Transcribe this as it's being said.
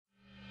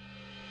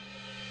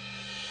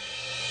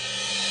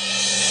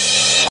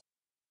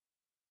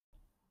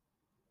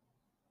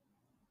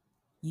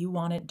You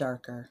Want It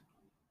Darker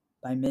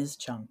by Ms.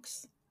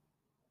 Chunks.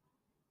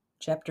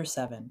 Chapter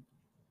 7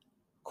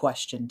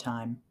 Question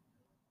Time.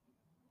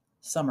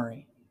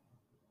 Summary: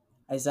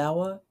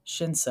 Aizawa,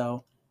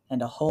 Shinso,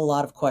 and a whole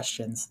lot of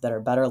questions that are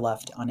better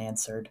left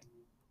unanswered.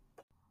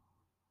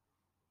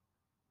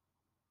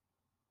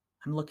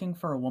 I'm looking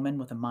for a woman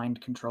with a mind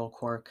control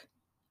quirk.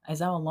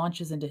 Aizawa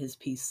launches into his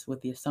piece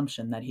with the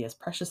assumption that he has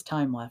precious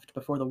time left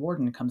before the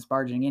warden comes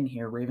barging in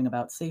here raving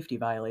about safety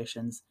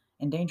violations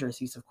and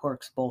dangerous use of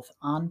quirks both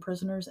on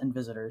prisoners and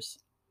visitors.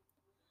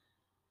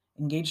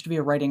 Engaged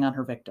via writing on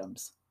her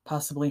victims,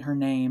 possibly her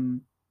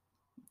name,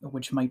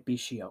 which might be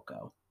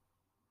Shioko.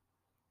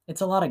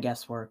 It's a lot of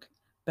guesswork,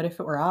 but if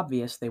it were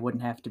obvious, they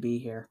wouldn't have to be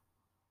here.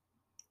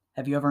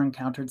 Have you ever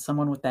encountered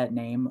someone with that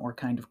name or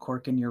kind of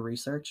quirk in your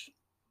research?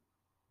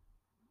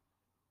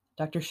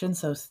 Dr.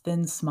 Shinso's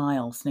thin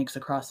smile snakes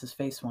across his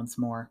face once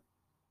more.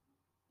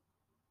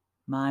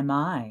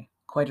 My,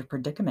 quite a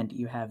predicament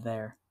you have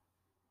there.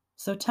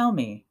 So tell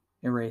me,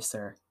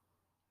 Eraser,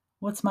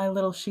 what's my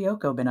little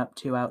Shioko been up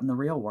to out in the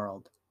real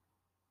world?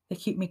 They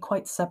keep me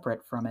quite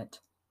separate from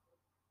it.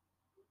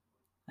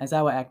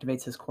 Aizawa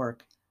activates his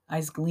quirk,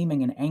 eyes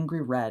gleaming an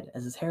angry red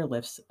as his hair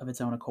lifts of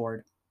its own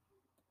accord.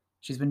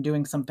 She's been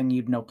doing something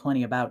you'd know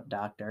plenty about,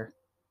 Doctor.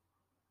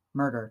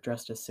 Murder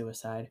dressed as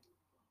suicide.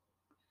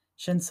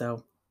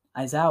 Shinso,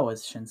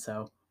 Aizawa's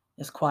Shinso,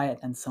 is quiet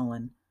and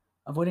sullen,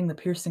 avoiding the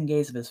piercing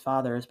gaze of his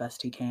father as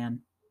best he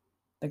can.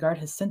 The guard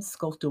has since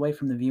skulked away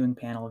from the viewing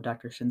panel of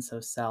Dr.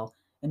 Shinso's cell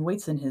and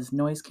waits in his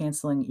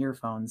noise-canceling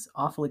earphones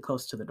awfully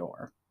close to the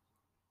door.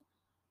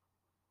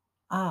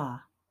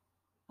 Ah,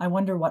 I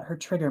wonder what her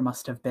trigger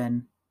must have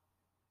been.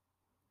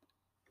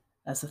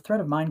 As the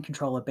threat of mind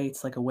control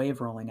abates like a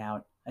wave rolling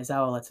out,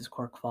 Aizawa lets his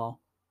quirk fall.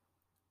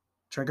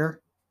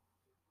 Trigger?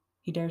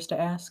 He dares to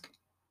ask.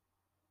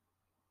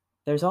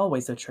 There's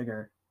always a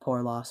trigger,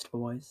 poor lost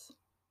boys.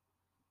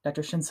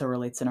 Dr. Shinso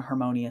relates in a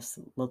harmonious,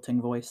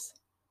 lilting voice.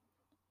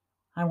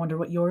 I wonder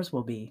what yours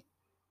will be.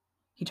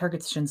 He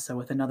targets Shinso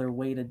with another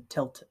weighted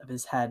tilt of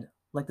his head,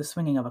 like the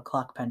swinging of a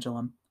clock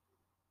pendulum.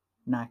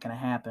 Not gonna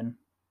happen,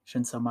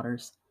 Shinso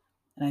mutters,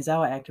 and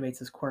Aizawa activates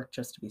his quirk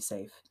just to be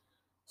safe,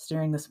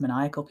 staring this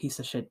maniacal piece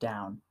of shit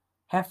down,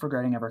 half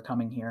regretting ever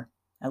coming here,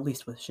 at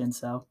least with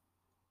Shinso.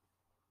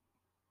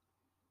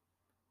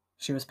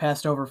 She was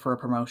passed over for a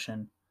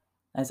promotion.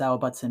 Aizawa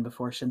butts in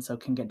before Shinso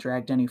can get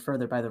dragged any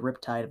further by the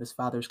riptide of his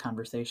father's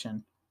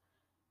conversation.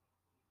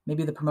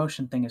 Maybe the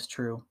promotion thing is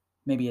true,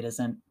 maybe it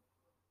isn't,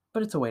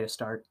 but it's a way to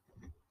start.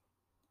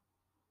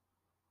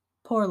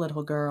 Poor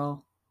little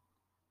girl.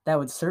 That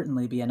would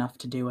certainly be enough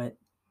to do it,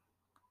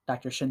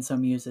 Dr. Shinso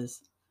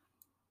muses.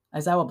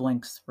 Aizawa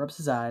blinks, rubs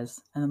his eyes,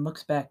 and then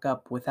looks back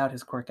up without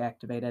his quirk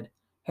activated,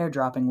 hair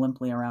dropping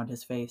limply around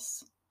his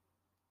face.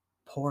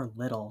 Poor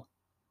little.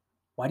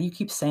 Why do you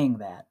keep saying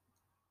that?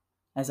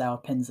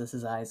 Aizawa pins as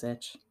his eyes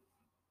itch.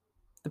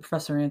 The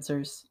professor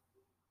answers,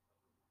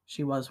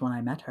 She was when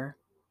I met her.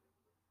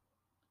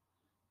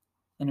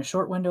 In a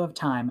short window of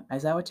time,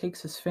 Aizawa takes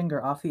his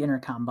finger off the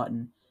intercom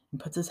button and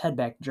puts his head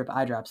back to drip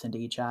eye drops into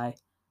each eye.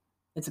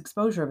 It's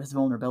exposure of his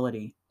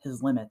vulnerability,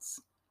 his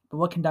limits, but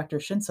what can Dr.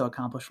 Shinso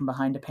accomplish from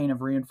behind a pane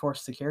of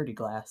reinforced security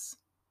glass?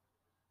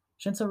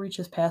 Shinso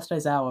reaches past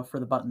Aizawa for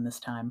the button this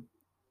time.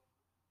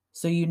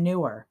 So you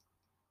knew her.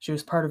 She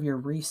was part of your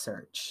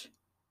research.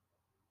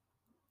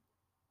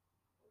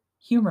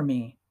 Humor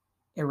me,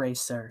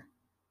 Eraser.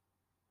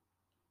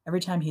 Every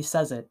time he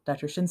says it,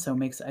 Dr. Shinso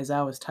makes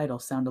Aizawa's title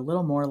sound a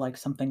little more like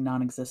something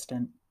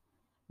non-existent.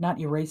 Not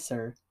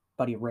eraser,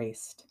 but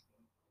erased.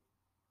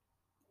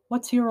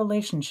 What's your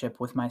relationship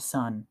with my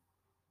son?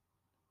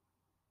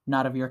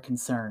 Not of your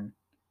concern.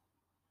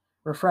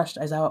 Refreshed,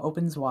 Aizawa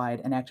opens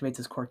wide and activates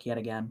his quirk yet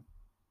again.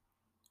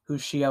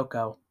 Who's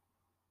Shioko?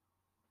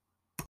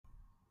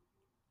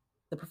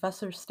 The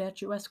professor's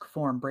statuesque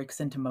form breaks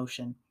into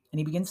motion, and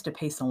he begins to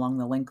pace along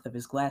the length of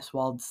his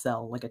glass-walled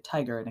cell like a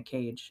tiger in a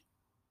cage.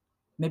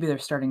 Maybe they're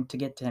starting to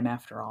get to him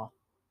after all.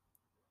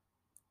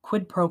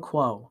 Quid pro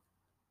quo,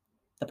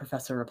 the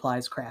professor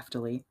replies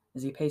craftily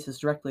as he paces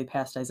directly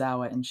past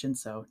Aizawa and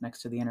Shinso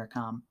next to the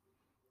intercom,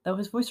 though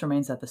his voice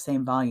remains at the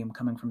same volume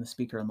coming from the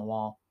speaker in the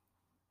wall.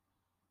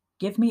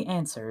 Give me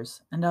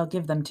answers, and I'll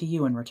give them to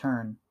you in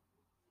return.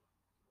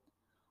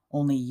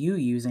 Only you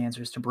use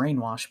answers to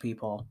brainwash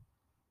people,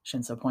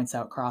 Shinso points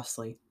out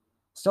crossly,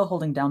 still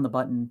holding down the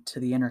button to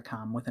the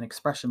intercom with an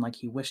expression like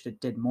he wished it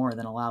did more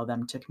than allow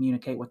them to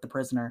communicate with the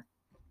prisoner.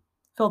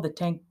 Fill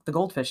the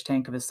goldfish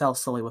tank of his cell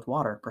slowly with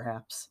water,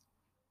 perhaps.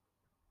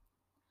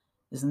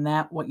 Isn't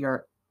that what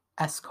your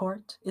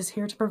escort is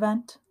here to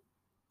prevent?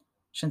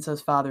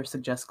 Shinso's father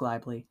suggests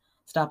glibly,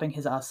 stopping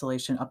his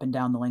oscillation up and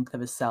down the length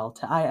of his cell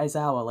to eye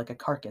Aizawa like a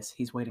carcass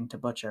he's waiting to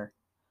butcher.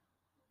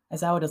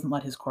 Aizawa doesn't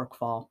let his quirk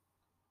fall.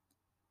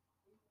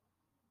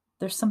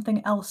 There's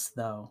something else,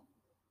 though.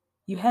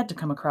 You had to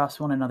come across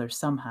one another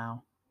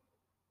somehow.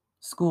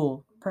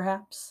 School,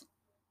 perhaps?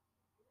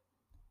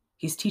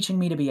 He's teaching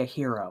me to be a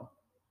hero.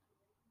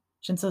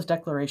 Shinso's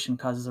declaration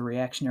causes a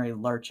reactionary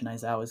lurch in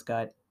Aizawa's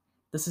gut.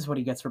 This is what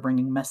he gets for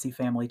bringing messy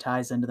family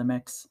ties into the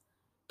mix.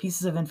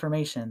 Pieces of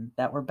information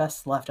that were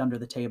best left under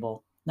the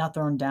table, not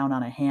thrown down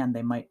on a hand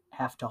they might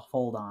have to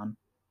hold on.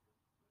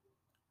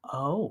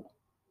 Oh.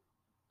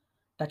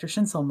 Dr.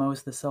 Shinsel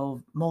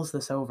mulls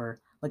this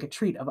over like a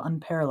treat of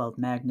unparalleled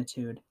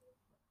magnitude.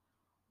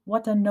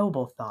 What a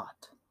noble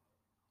thought.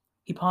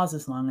 He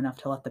pauses long enough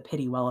to let the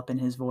pity well up in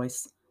his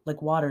voice,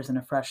 like waters in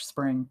a fresh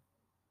spring.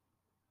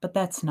 But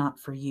that's not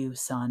for you,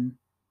 son.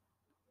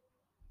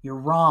 You're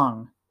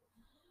wrong.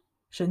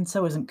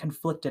 Shinso isn't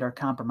conflicted or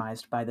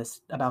compromised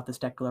about this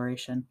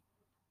declaration.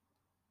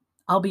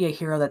 I'll be a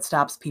hero that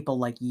stops people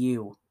like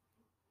you.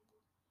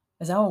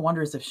 Aizawa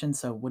wonders if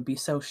Shinso would be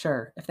so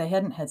sure if they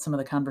hadn't had some of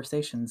the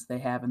conversations they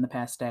have in the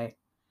past day.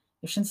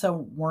 If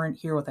Shinso weren't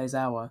here with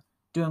Aizawa,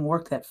 doing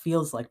work that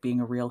feels like being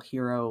a real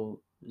hero's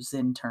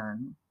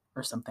intern,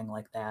 or something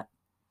like that.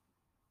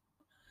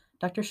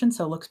 Dr.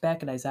 Shinso looks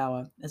back at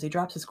Aizawa as he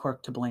drops his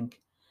quirk to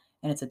blink,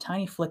 and it's a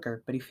tiny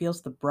flicker, but he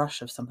feels the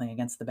brush of something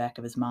against the back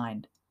of his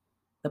mind,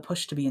 the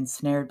push to be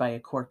ensnared by a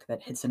quirk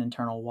that hits an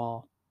internal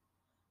wall.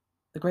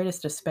 The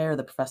greatest despair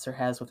the professor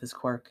has with his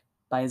quirk,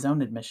 by his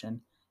own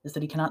admission, is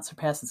that he cannot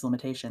surpass its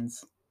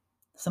limitations,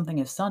 something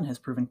his son has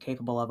proven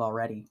capable of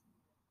already.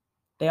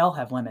 They all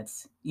have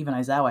limits, even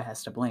Aizawa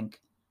has to blink,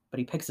 but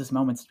he picks his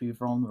moments to be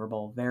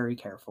vulnerable very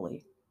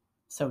carefully.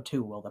 So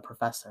too will the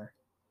professor.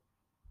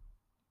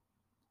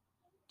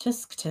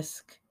 Tisk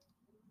tisk.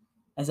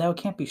 Aizawa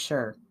can't be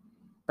sure,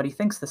 but he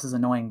thinks this is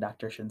annoying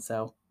Dr.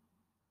 Shinso.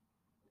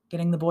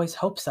 Getting the boy's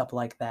hopes up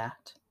like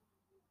that.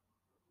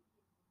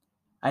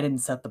 I didn't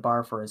set the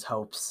bar for his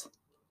hopes,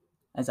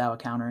 Aizawa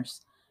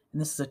counters,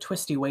 and this is a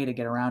twisty way to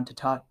get around to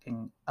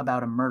talking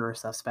about a murder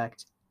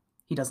suspect.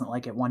 He doesn't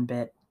like it one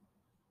bit.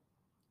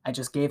 I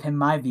just gave him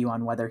my view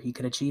on whether he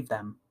could achieve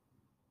them.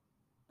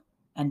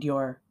 And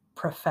your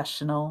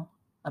professional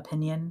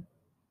opinion,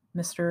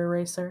 Mr.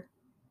 Eraser?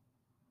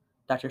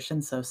 Dr.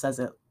 Shinso says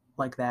it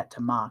like that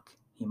to mock.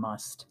 He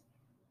must.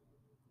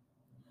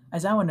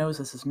 Aizawa knows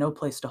this is no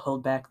place to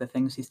hold back the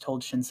things he's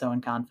told Shinso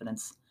in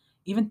confidence,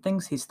 even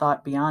things he's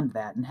thought beyond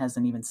that and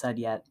hasn't even said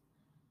yet.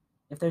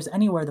 If there's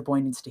anywhere the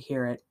boy needs to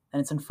hear it,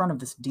 then it's in front of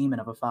this demon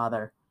of a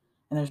father,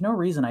 and there's no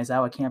reason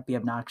Aizawa can't be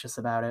obnoxious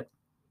about it.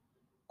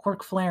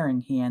 Quirk flaring,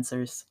 he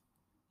answers.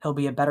 He'll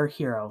be a better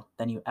hero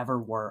than you ever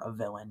were a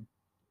villain.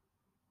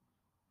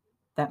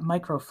 That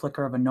micro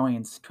flicker of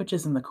annoyance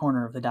twitches in the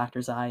corner of the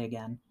doctor's eye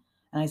again,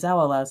 and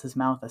Aizawa allows his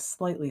mouth a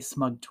slightly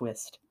smug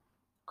twist,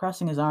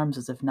 crossing his arms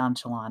as if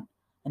nonchalant,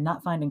 and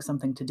not finding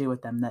something to do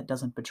with them that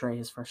doesn't betray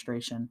his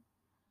frustration.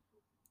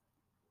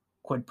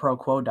 Quid pro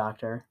quo,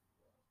 Doctor.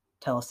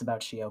 Tell us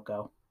about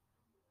Shioko.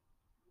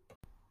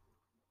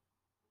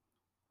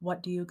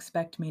 What do you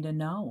expect me to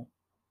know?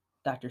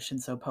 Dr.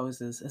 Shinso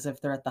poses as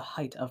if they're at the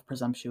height of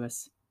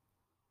presumptuous.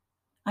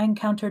 I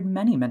encountered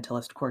many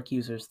mentalist quirk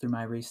users through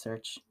my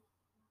research.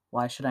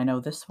 Why should I know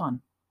this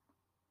one?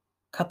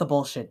 Cut the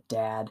bullshit,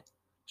 Dad.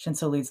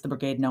 Shinso leads the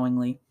brigade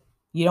knowingly.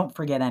 You don't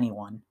forget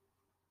anyone.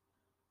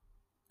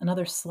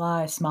 Another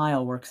sly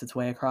smile works its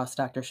way across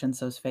Dr.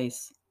 Shinso's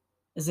face,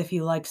 as if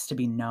he likes to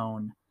be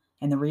known,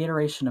 and the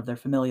reiteration of their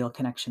familial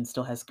connection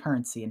still has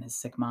currency in his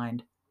sick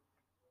mind.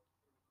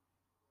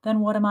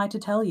 Then what am I to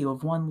tell you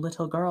of one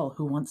little girl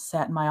who once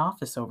sat in my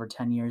office over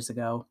 10 years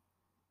ago?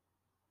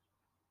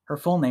 Her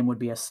full name would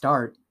be a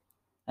start,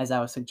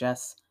 Aizawa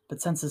suggests,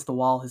 but senses the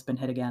wall has been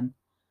hit again.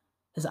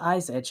 His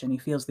eyes itch and he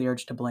feels the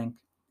urge to blink,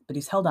 but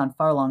he's held on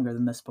far longer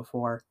than this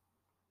before.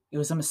 It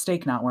was a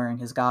mistake not wearing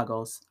his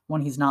goggles,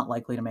 one he's not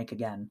likely to make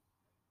again.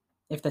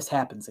 If this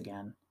happens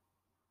again.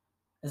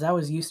 Aizawa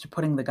was used to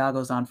putting the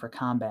goggles on for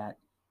combat.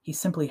 He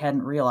simply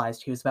hadn't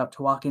realized he was about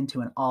to walk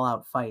into an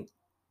all-out fight.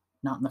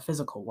 Not in the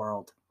physical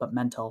world, but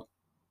mental.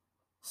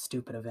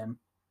 Stupid of him.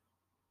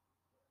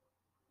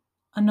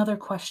 Another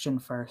question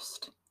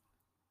first.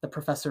 The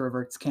professor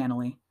reverts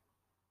cannily.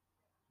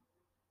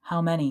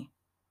 How many?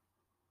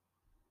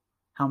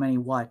 How many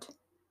what?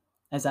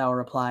 Aizawa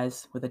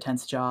replies, with a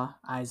tense jaw,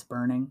 eyes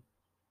burning.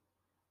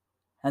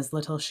 Has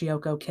little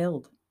Shioko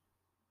killed?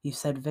 You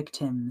said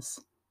victims.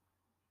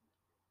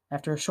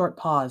 After a short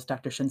pause,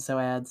 Dr.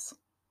 Shinso adds,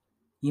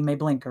 You may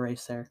blink,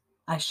 Eraser.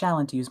 I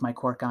shan't use my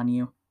quirk on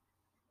you.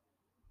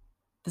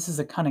 This is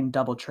a cunning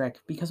double trick,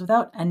 because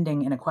without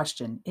ending in a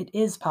question, it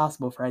is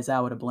possible for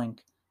Aizawa to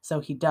blink, so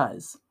he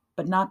does,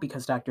 but not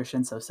because Dr.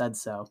 Shinso said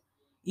so,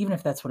 even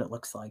if that's what it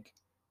looks like.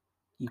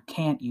 You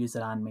can't use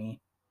it on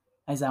me,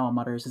 Aizawa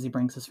mutters as he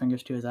brings his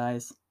fingers to his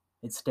eyes.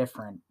 It's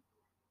different.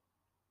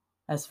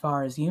 As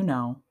far as you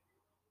know,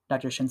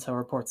 Dr. Shinso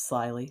reports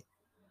slyly,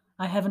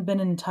 I haven't been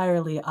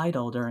entirely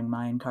idle during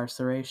my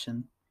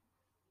incarceration.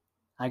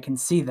 I can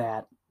see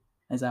that,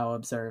 Aizawa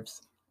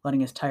observes,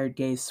 letting his tired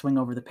gaze swing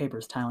over the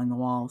papers tiling the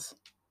walls.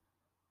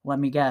 Let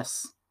me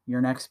guess,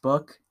 your next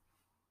book?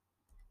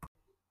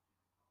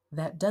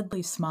 That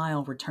deadly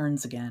smile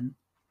returns again.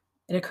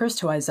 It occurs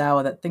to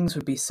Aizawa that things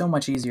would be so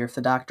much easier if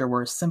the doctor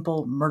were a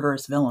simple,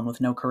 murderous villain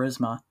with no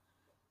charisma.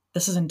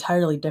 This is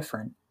entirely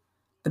different.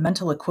 The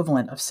mental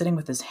equivalent of sitting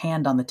with his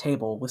hand on the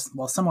table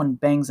while someone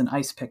bangs an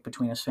ice pick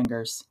between his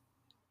fingers.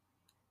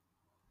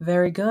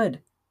 Very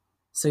good,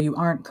 So you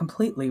aren't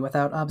completely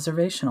without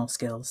observational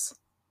skills.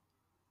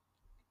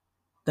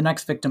 The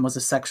next victim was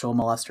a sexual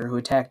molester who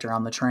attacked her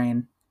on the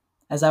train.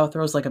 As Ao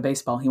throws like a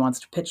baseball, he wants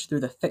to pitch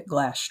through the thick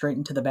glass straight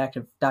into the back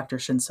of Dr.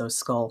 Shinso's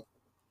skull.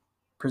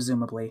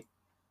 Presumably.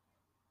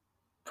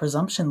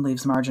 Presumption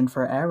leaves margin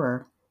for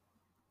error,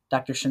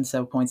 Dr.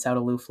 Shinso points out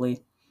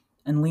aloofly,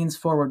 and leans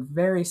forward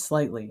very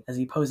slightly as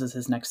he poses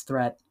his next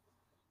threat,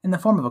 in the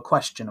form of a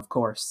question, of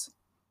course.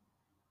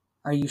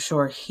 Are you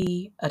sure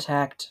he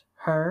attacked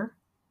her?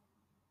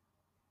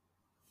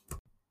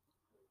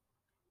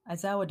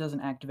 Aizawa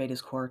doesn't activate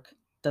his quirk,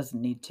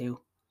 doesn't need to.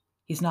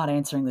 He's not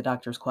answering the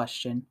doctor's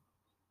question.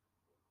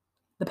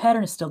 The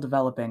pattern is still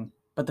developing,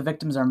 but the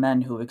victims are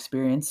men who have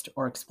experienced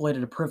or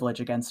exploited a privilege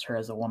against her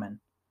as a woman.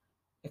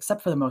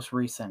 Except for the most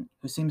recent,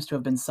 who seems to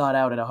have been sought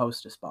out at a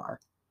hostess bar.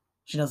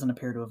 She doesn't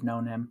appear to have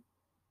known him.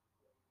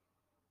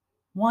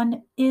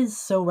 One is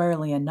so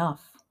rarely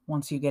enough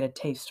once you get a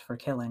taste for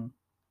killing,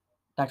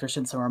 Dr.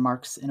 Shinso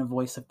remarks in a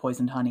voice of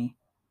poisoned honey.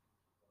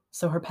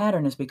 So her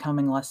pattern is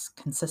becoming less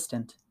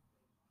consistent.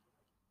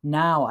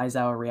 Now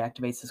Aizawa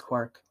reactivates his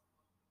quirk.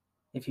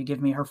 If you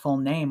give me her full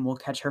name, we'll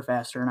catch her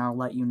faster and I'll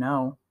let you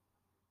know,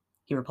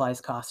 he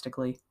replies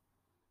caustically.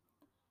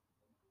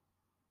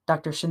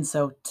 Dr.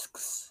 Shinso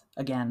tks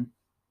again.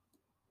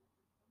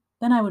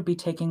 Then I would be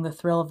taking the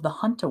thrill of the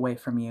hunt away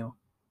from you.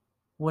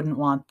 Wouldn't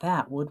want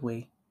that, would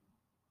we?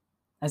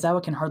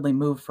 Aizawa can hardly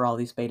move for all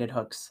these baited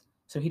hooks,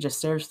 so he just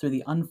stares through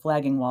the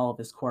unflagging wall of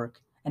his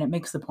quirk, and it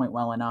makes the point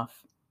well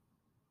enough.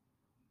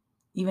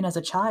 Even as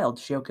a child,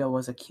 Shioko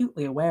was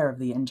acutely aware of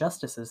the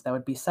injustices that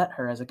would beset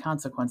her as a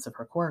consequence of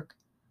her quirk.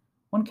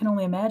 One can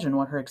only imagine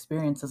what her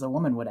experience as a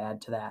woman would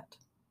add to that.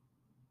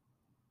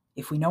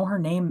 If we know her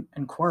name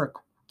and quirk,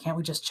 can't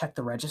we just check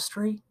the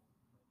registry?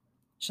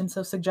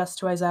 Shinso suggests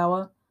to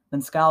Aizawa,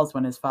 then scowls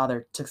when his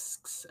father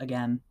tks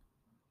again.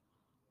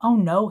 Oh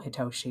no,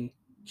 Hitoshi.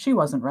 She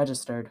wasn't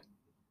registered.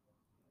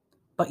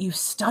 But you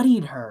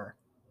studied her,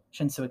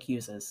 Shinso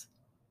accuses.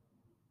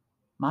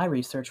 My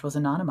research was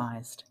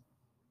anonymized,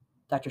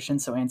 Dr.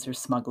 Shinso answers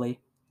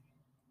smugly.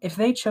 If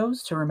they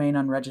chose to remain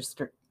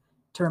registered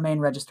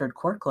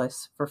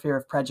quirkless for fear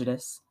of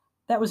prejudice,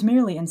 that was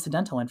merely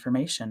incidental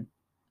information,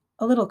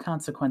 a little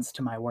consequence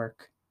to my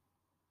work.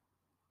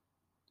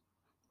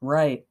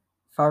 Right,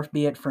 far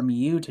be it from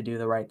you to do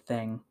the right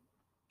thing.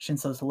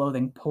 Shinso's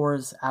loathing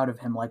pours out of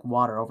him like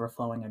water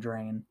overflowing a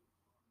drain.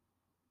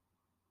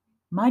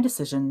 My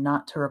decision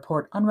not to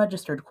report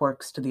unregistered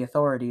quirks to the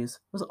authorities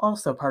was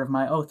also part of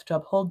my oath to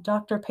uphold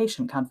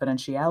doctor-patient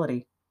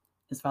confidentiality,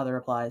 his father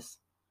replies.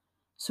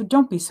 So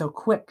don't be so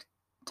quick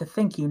to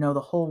think you know the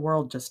whole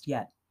world just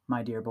yet,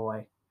 my dear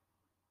boy.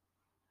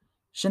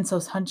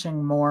 Shinso's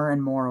hunching more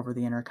and more over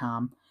the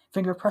intercom,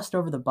 finger pressed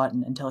over the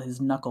button until his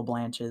knuckle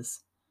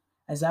blanches.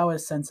 Aizawa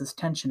senses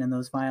tension in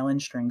those violin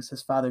strings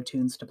his father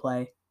tunes to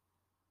play.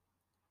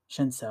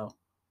 Shinso.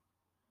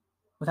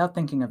 Without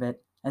thinking of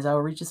it,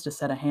 Aizawa reaches to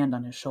set a hand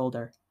on his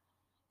shoulder.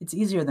 It's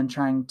easier than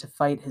trying to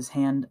fight his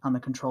hand on the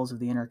controls of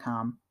the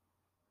intercom.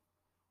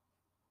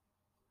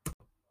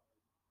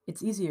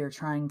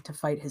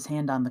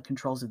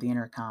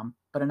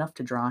 But enough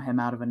to draw him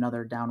out of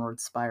another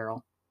downward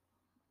spiral.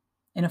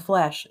 In a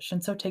flash,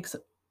 Shinso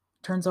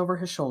turns over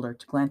his shoulder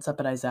to glance up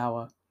at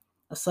Aizawa,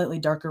 a slightly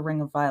darker ring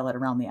of violet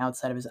around the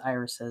outside of his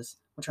irises,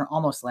 which are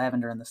almost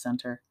lavender in the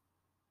center.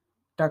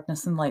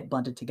 Darkness and light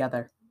blended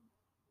together.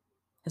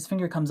 His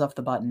finger comes off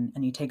the button,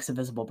 and he takes a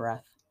visible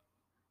breath.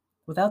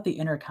 Without the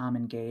intercom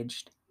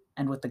engaged,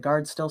 and with the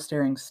guard still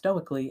staring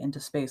stoically into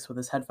space with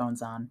his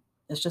headphones on,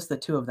 it's just the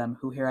two of them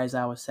who hear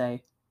Aizawa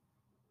say,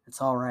 "It's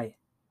all right,"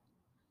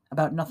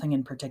 about nothing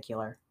in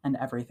particular, and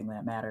everything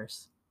that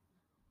matters.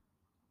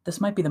 This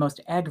might be the most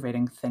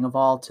aggravating thing of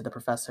all to the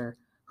professor,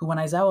 who, when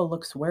Aizawa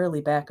looks warily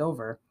back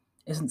over,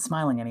 isn't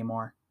smiling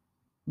anymore.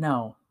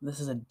 No, this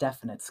is a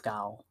definite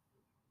scowl.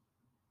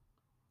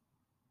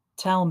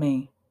 Tell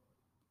me.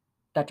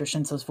 Dr.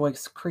 Shinso's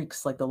voice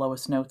creaks like the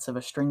lowest notes of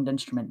a stringed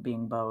instrument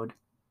being bowed.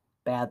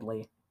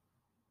 Badly.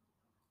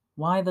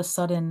 Why the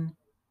sudden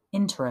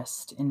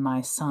interest in my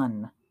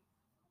son?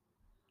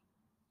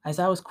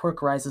 Aizawa's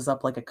quirk rises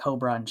up like a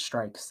cobra and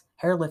strikes,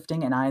 hair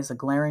lifting and eyes a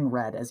glaring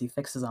red as he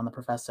fixes on the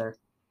professor.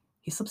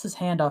 He slips his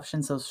hand off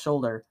Shinso's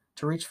shoulder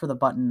to reach for the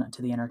button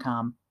to the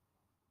intercom.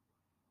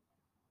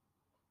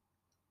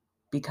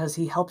 Because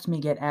he helped me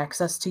get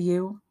access to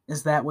you?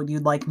 Is that what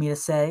you'd like me to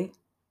say?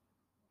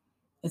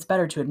 It's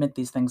better to admit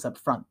these things up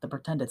front than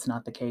pretend it's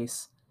not the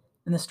case,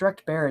 and this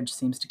direct barrage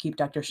seems to keep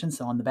Dr.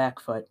 Shinso on the back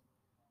foot.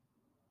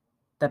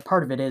 That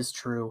part of it is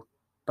true,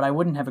 but I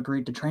wouldn't have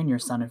agreed to train your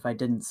son if I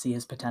didn't see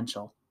his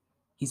potential.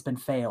 He's been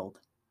failed.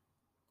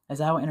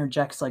 Aizawa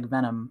interjects like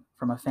venom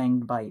from a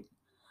fanged bite,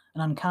 an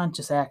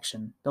unconscious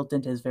action built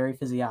into his very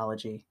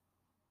physiology.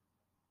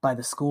 By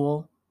the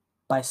school,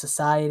 by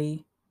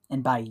society,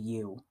 and by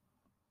you.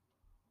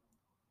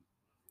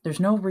 There's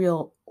no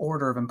real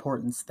order of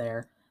importance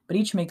there, but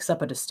each makes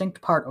up a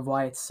distinct part of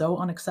why it's so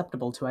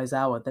unacceptable to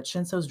Aizawa that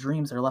Shinso's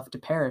dreams are left to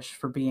perish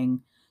for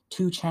being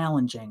too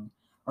challenging,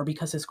 or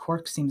because his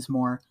quirk seems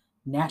more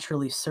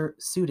naturally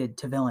suited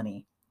to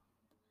villainy.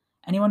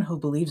 Anyone who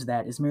believes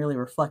that is merely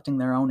reflecting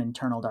their own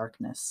internal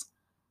darkness.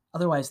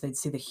 Otherwise, they'd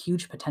see the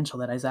huge potential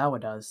that Aizawa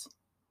does.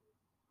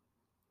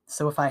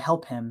 So if I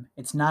help him,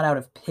 it's not out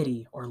of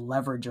pity or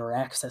leverage or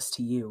access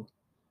to you.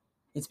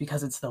 It's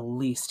because it's the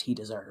least he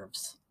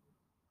deserves.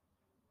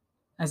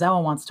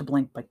 Aizawa wants to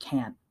blink but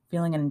can't,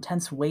 feeling an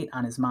intense weight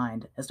on his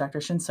mind as Dr.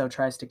 Shinso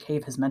tries to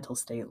cave his mental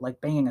state like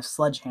banging a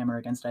sledgehammer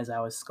against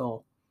Aizawa's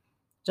skull.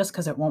 Just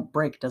because it won't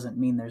break doesn't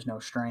mean there's no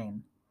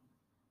strain.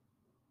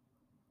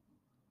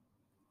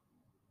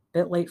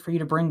 Bit late for you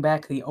to bring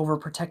back the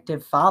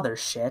overprotective father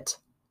shit.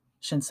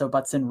 Shinso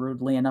butts in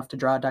rudely enough to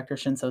draw Dr.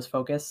 Shinso's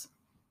focus.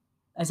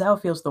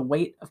 Aizawa feels the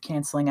weight of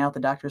canceling out the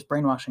doctor's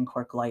brainwashing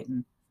quirk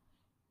lighten.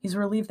 He's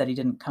relieved that he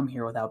didn't come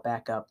here without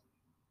backup.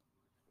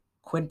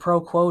 Quid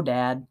pro quo,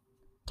 Dad.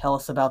 Tell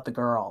us about the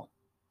girl.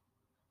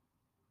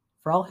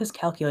 For all his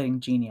calculating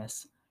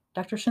genius,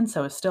 Dr.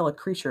 Shinso is still a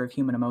creature of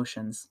human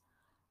emotions,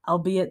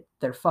 albeit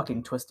they're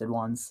fucking twisted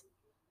ones.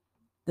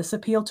 This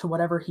appeal to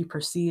whatever he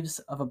perceives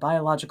of a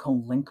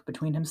biological link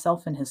between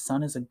himself and his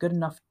son is a good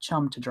enough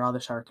chum to draw the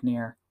shark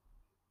near.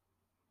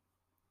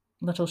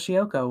 Little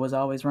Shioko was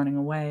always running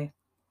away,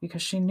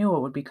 because she knew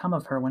what would become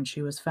of her when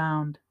she was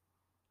found.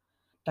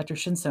 Dr.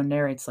 Shinso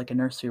narrates like a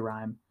nursery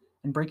rhyme,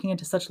 and breaking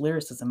into such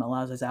lyricism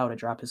allows Aizawa to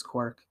drop his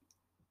quirk.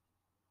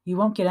 You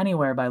won't get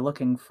anywhere by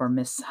looking for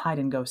Miss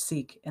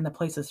Hide-and-Go-Seek in the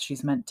places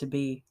she's meant to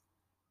be.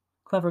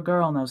 Clever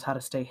girl knows how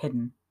to stay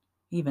hidden,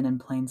 even in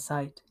plain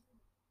sight.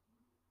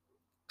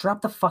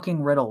 Drop the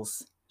fucking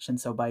riddles,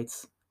 Shinso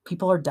bites.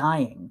 People are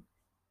dying.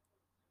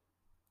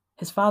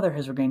 His father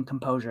has regained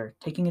composure,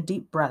 taking a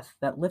deep breath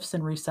that lifts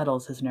and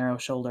resettles his narrow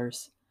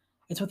shoulders.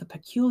 It's with a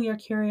peculiar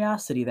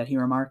curiosity that he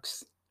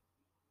remarks,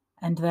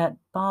 "And that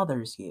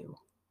bothers you?"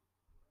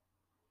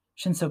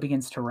 Shinso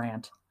begins to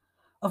rant.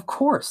 Of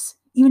course,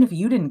 even if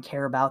you didn't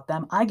care about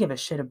them, I give a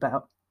shit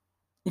about...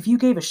 If you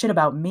gave a shit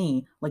about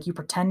me, like you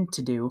pretend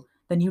to do,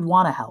 then you'd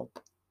want to help.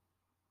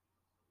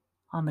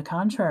 On the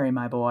contrary,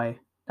 my boy,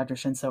 Dr.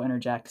 Shinso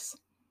interjects.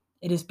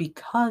 It is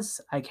because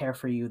I care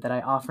for you that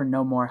I offer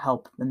no more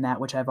help than that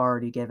which I've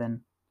already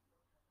given.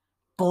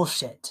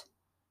 Bullshit,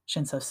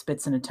 Shinso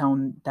spits in a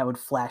tone that would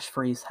flash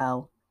freeze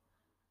hell.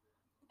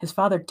 His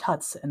father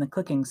tuts, and the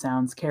clicking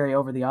sounds carry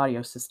over the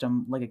audio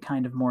system like a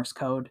kind of Morse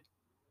code.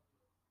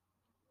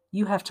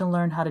 You have to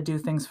learn how to do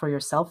things for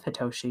yourself,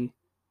 Hitoshi.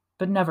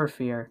 But never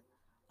fear.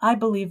 I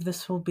believe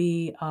this will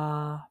be,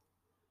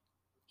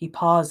 He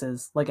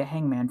pauses, like a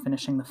hangman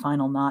finishing the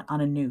final knot on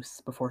a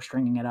noose before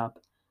stringing it up,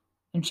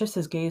 and shifts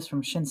his gaze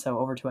from Shinso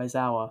over to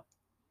Aizawa.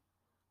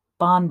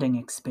 Bonding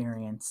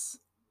experience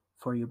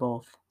for you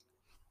both.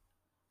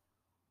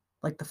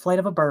 Like the flight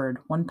of a bird,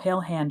 one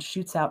pale hand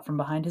shoots out from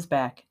behind his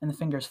back, and the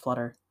fingers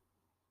flutter.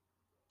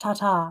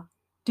 Ta-ta,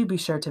 do be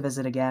sure to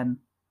visit again.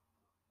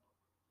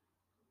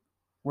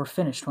 We're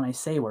finished when I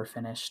say we're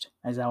finished,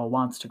 Aizawa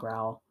wants to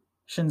growl.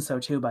 Shinso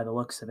too, by the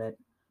looks of it.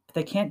 But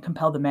they can't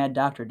compel the mad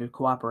doctor to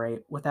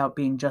cooperate without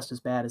being just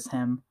as bad as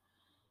him.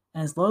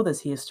 And as loath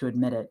as he is to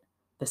admit it,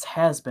 this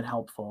has been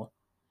helpful,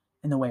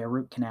 in the way a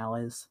root canal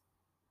is.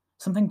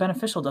 Something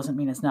beneficial doesn't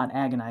mean it's not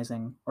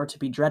agonizing, or to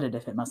be dreaded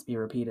if it must be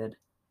repeated.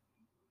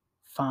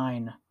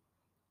 Fine,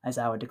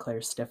 Aizawa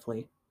declares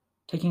stiffly,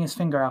 taking his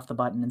finger off the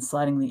button and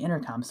sliding the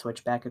intercom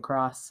switch back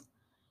across.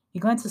 He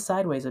glances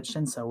sideways at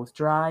Shinso with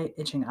dry,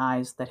 itching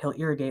eyes that he'll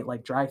irrigate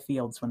like dry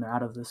fields when they're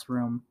out of this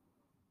room.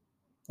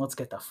 Let's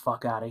get the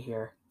fuck out of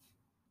here.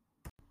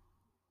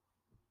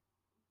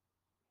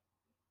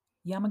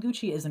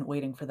 Yamaguchi isn't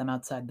waiting for them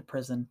outside the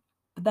prison,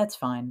 but that's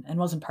fine, and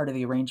wasn't part of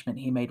the arrangement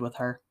he made with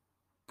her.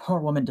 Poor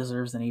woman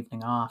deserves an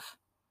evening off.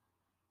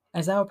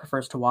 Aizawa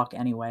prefers to walk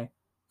anyway,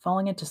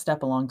 falling into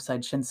step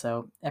alongside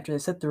Shinso after they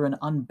sit through an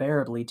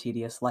unbearably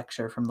tedious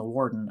lecture from the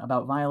warden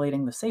about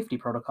violating the safety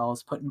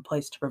protocols put in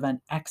place to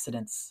prevent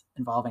accidents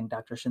involving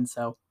Dr.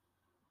 Shinso.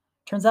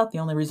 Turns out the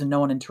only reason no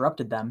one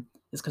interrupted them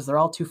is because they're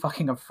all too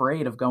fucking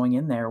afraid of going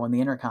in there when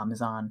the intercom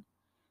is on.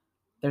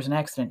 There's an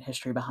accident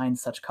history behind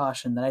such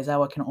caution that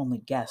Aizawa can only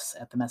guess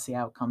at the messy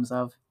outcomes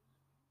of.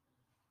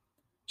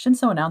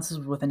 Shinso announces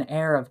with an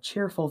air of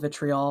cheerful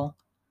vitriol,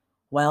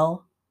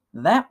 "Well,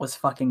 that was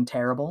fucking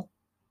terrible."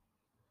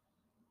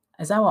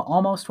 Aizawa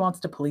almost wants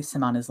to police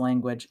him on his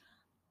language.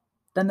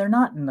 Then they're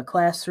not in the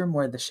classroom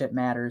where the shit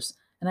matters,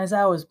 and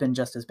Aizawa's been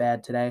just as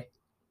bad today.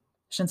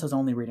 Shinso's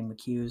only reading the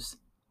cues.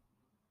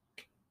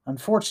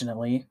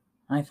 Unfortunately,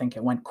 I think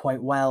it went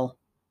quite well,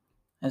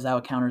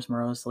 Aizawa counters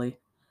morosely,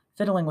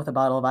 fiddling with a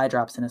bottle of eye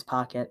drops in his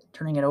pocket,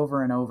 turning it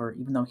over and over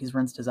even though he's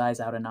rinsed his eyes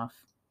out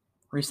enough.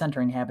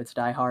 Recentering habits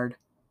die hard.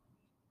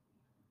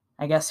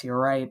 I guess you're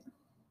right,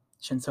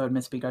 Shinso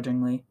admits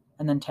begrudgingly,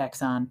 and then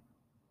tacks on,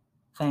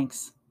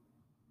 "Thanks."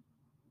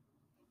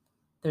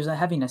 There's a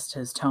heaviness to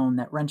his tone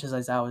that wrenches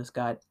Aizawa's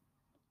gut.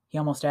 He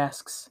almost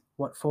asks,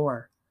 "What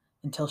for?"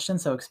 until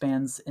Shinso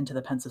expands into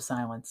the pensive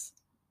silence.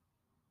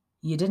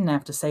 "You didn't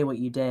have to say what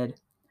you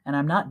did, and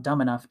I'm not dumb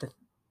enough to...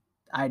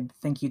 I'd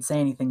think you'd say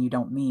anything you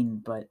don't mean,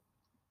 but...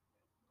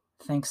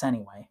 thanks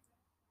anyway."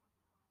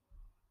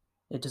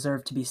 It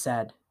deserved to be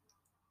said.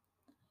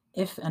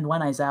 If and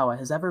when Aizawa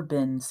has ever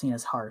been seen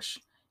as harsh,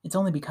 It's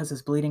only because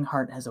his bleeding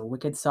heart has a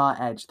wicked saw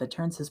edge that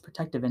turns his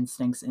protective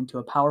instincts into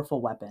a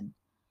powerful weapon.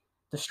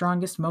 The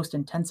strongest, most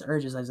intense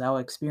urges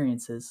Aizawa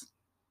experiences,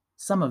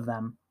 some of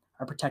them,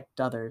 are to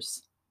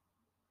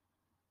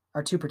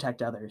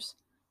protect others.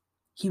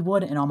 He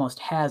would and almost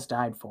has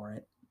died for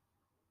it,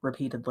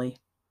 repeatedly.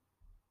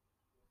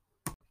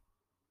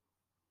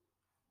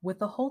 With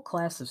the whole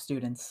class of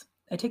students,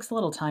 it takes a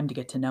little time to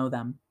get to know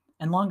them,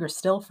 and longer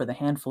still for the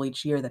handful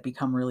each year that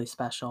become really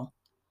special.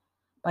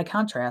 By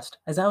contrast,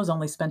 Aizawa's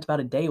only spent about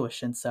a day with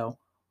Shinso,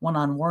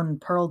 one-on-one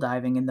pearl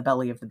diving in the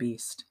belly of the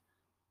beast.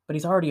 But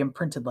he's already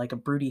imprinted like a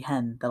broody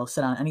hen that'll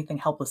sit on anything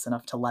helpless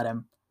enough to let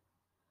him.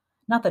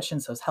 Not that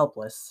Shinso's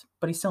helpless,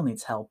 but he still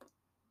needs help.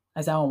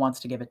 Aizawa wants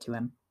to give it to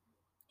him.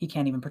 He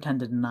can't even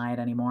pretend to deny it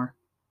anymore.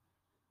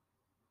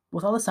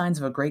 With all the signs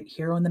of a great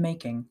hero in the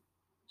making,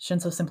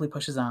 Shinso simply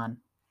pushes on.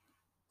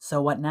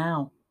 So what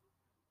now?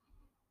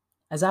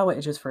 Aizawa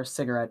itches for a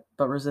cigarette,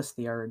 but resists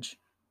the urge.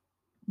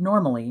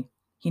 Normally,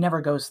 he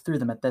never goes through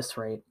them at this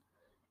rate.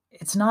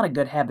 It's not a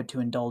good habit to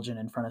indulge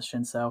in front of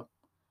Shinso,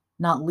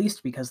 not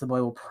least because the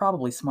boy will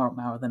probably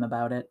smart-mouth him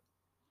about it.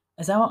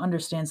 Aizawa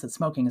understands that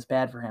smoking is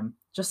bad for him,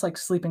 just like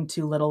sleeping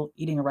too little,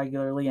 eating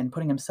irregularly, and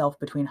putting himself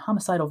between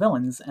homicidal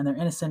villains and their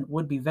innocent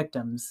would-be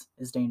victims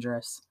is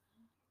dangerous.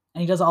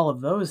 And he does all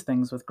of those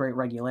things with great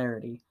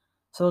regularity,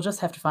 so he'll just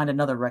have to find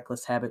another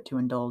reckless habit to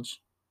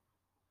indulge.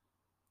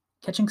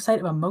 Catching sight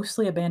of a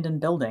mostly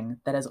abandoned building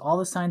that has all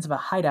the signs of a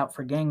hideout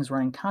for gangs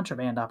running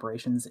contraband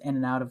operations in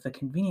and out of the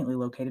conveniently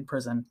located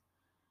prison,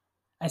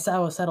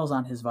 Aizawa settles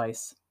on his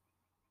vice.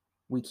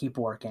 We keep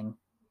working.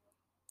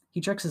 He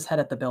jerks his head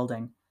at the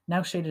building,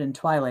 now shaded in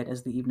twilight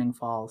as the evening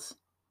falls.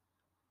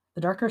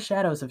 The darker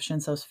shadows of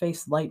Shinso's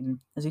face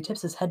lighten as he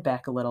tips his head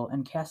back a little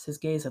and casts his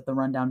gaze at the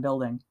rundown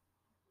building.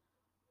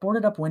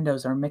 Boarded-up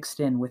windows are mixed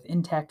in with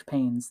intact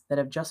panes that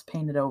have just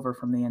painted over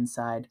from the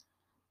inside.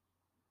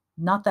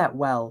 Not that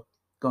well,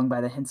 going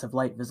by the hints of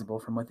light visible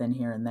from within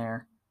here and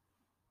there.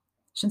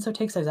 Shinso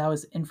takes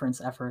Aizawa's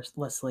inference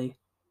effortlessly.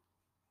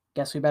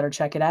 Guess we better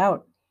check it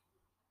out.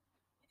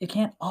 It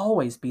can't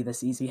always be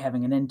this easy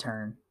having an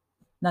intern.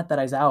 Not that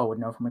Aizawa would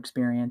know from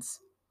experience.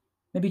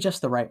 Maybe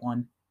just the right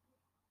one.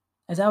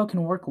 Aizawa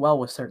can work well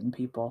with certain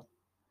people.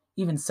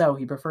 Even so,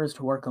 he prefers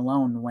to work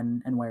alone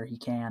when and where he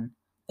can.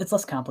 It's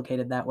less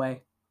complicated that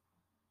way.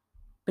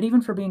 But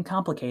even for being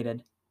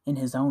complicated, in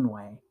his own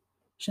way,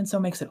 Shinso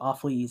makes it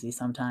awfully easy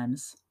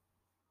sometimes.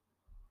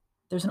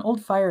 There's an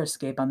old fire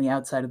escape on the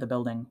outside of the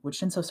building, which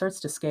Shinso starts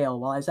to scale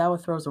while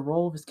Aizawa throws a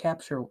roll of his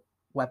capture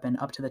weapon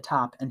up to the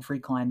top and free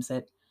climbs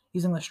it,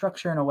 using the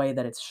structure in a way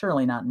that it's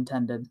surely not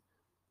intended.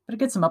 But it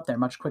gets him up there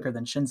much quicker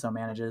than Shinso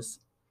manages.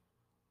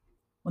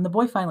 When the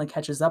boy finally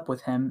catches up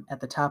with him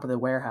at the top of the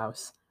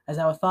warehouse,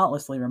 Aizawa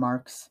thoughtlessly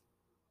remarks,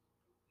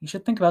 "You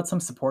should think about some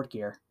support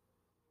gear."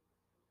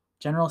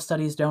 "General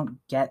studies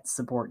don't get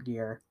support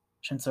gear,"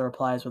 Shinso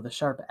replies with a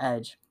sharp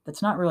edge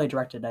that's not really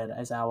directed at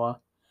Aizawa.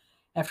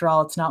 After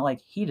all, it's not like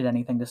he did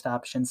anything to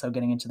stop Shinso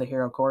getting into the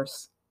hero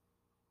course.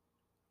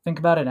 "Think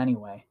about it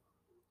anyway,"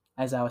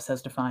 Aizawa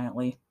says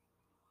defiantly.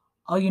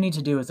 "All you need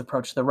to do is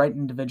approach the right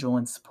individual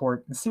in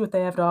support and see what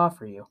they have to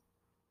offer you."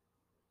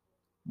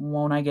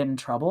 "Won't I get in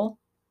trouble?"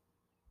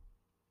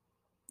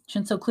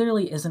 Shinso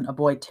clearly isn't a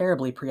boy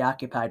terribly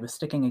preoccupied with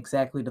sticking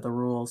exactly to the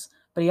rules,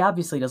 but he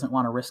obviously doesn't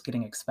want to risk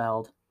getting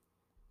expelled.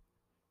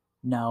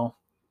 No.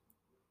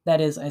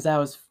 That is,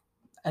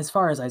 as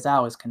far as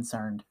Aizawa is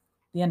concerned.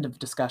 The end of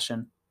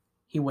discussion.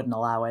 He wouldn't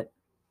allow it.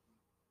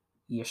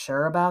 You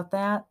sure about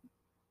that?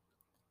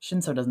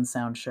 Shinso doesn't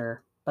sound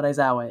sure, but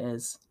Aizawa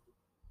is.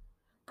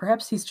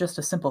 Perhaps he's just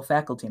a simple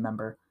faculty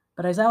member,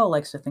 but Aizawa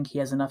likes to think he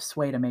has enough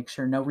sway to make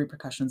sure no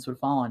repercussions would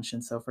fall on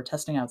Shinso for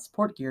testing out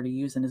support gear to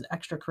use in his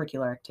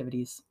extracurricular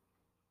activities.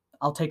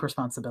 "I'll take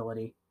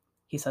responsibility,"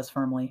 he says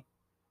firmly,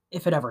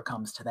 "if it ever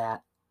comes to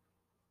that."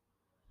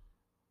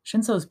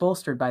 Shinso is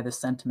bolstered by this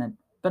sentiment,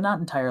 but not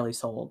entirely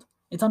sold.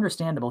 It's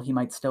understandable he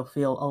might still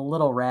feel a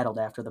little rattled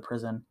after the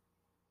prison.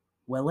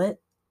 Will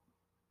it?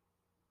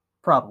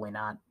 Probably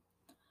not.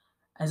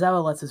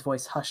 Aizawa lets his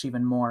voice hush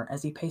even more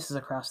as he paces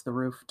across the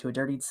roof to a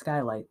dirtied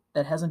skylight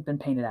that hasn't been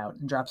painted out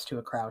and drops to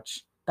a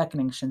crouch,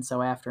 beckoning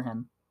Shinso after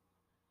him.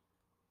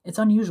 It's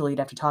unusual he'd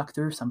have to talk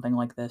through something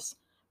like this,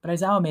 but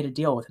Aizawa made a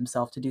deal with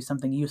himself to do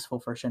something useful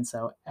for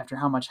Shinso after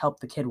how much help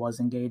the kid was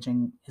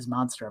engaging his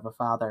monster of a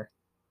father.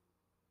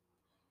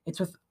 It's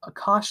with a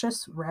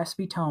cautious,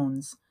 raspy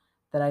tones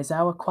that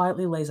Aizawa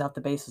quietly lays out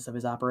the basis of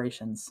his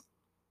operations.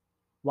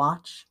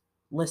 Watch,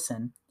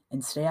 listen,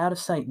 and stay out of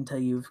sight until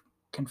you've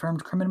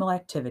confirmed criminal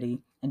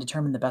activity and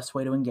determined the best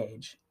way to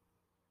engage.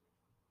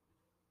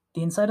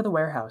 The inside of the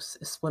warehouse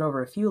is split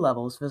over a few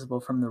levels visible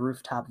from the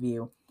rooftop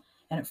view,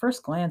 and at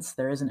first glance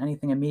there isn't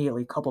anything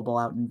immediately culpable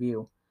out in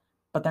view,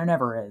 but there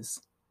never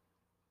is.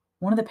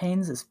 One of the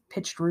panes in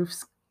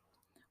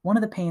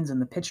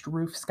the pitched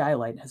roof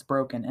skylight has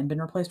broken and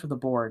been replaced with a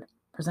board,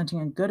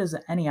 presenting as good as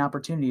any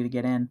opportunity to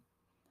get in.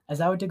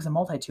 Aizawa digs a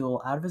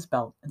multi-tool out of his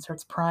belt and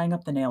starts prying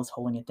up the nails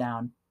holding it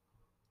down.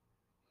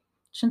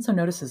 Shinso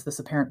notices this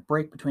apparent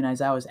break between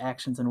Aizawa's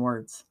actions and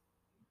words.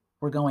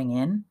 "We're going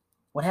in?"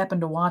 What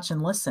happened to watch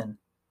and listen?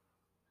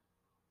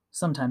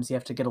 Sometimes you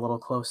have to get a little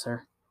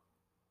closer.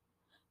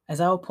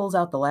 Aizawa pulls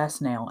out the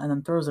last nail and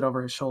then throws it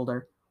over his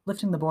shoulder,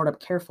 lifting the board up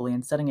carefully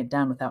and setting it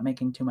down without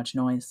making too much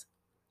noise.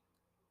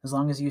 As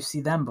long as you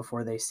see them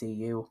before they see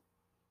you.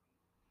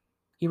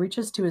 He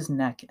reaches to his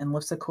neck and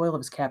lifts a coil of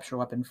his capture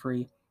weapon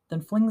free,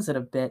 then flings it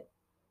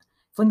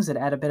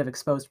at a bit of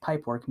exposed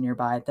pipework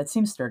nearby that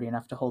seems sturdy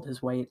enough to hold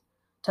his weight,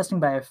 testing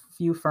by a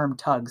few firm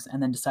tugs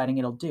and then deciding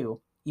it'll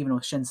do, even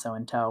with Shinso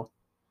in tow.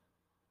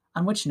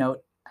 On which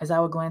note,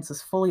 Aizawa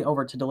glances fully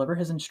over to deliver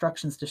his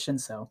instructions to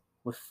Shinso,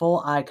 with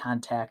full eye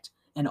contact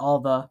and all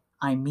the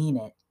 "I mean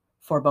it"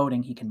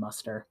 foreboding he can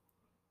muster.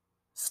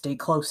 Stay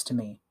close to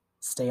me,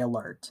 stay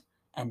alert,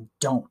 and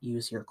don't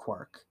use your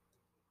quirk.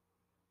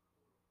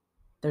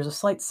 There's a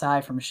slight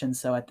sigh from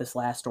Shinso at this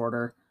last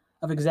order,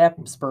 of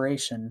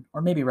exasperation,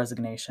 or maybe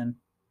resignation.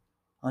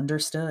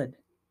 Understood.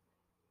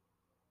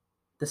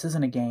 This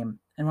isn't a game,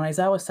 and when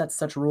Aizawa sets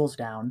such rules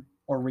down,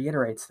 or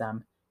reiterates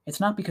them, it's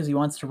not because he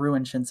wants to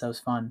ruin Shinso's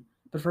fun,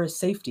 but for his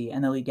safety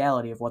and the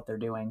legality of what they're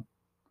doing.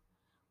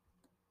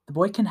 The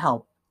boy can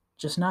help,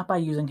 just not by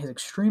using his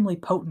extremely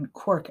potent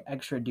quirk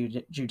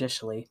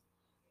extrajudicially.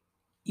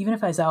 Even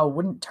if Aizawa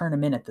wouldn't turn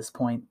him in at this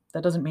point,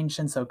 that doesn't mean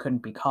Shinso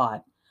couldn't be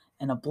caught,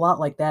 and a blot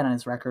like that on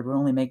his record would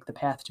only make the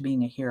path to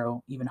being a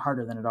hero even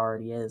harder than it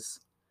already is.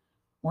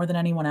 More than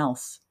anyone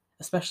else,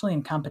 especially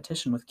in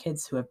competition with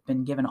kids who have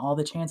been given all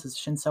the chances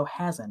Shinso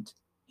hasn't,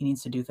 he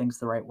needs to do things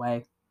the right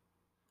way.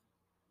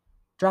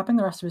 Dropping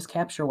the rest of his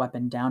capture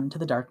weapon down into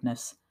the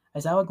darkness,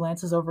 Aizawa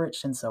glances over at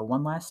Shinso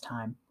one last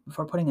time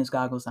before putting his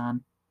goggles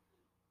on.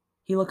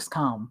 He looks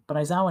calm, but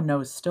Aizawa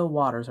knows still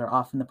waters are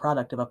often the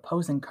product of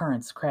opposing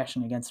currents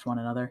crashing against one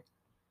another.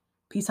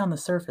 Peace on the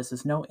surface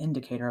is no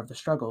indicator of the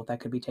struggle that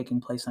could be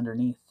taking place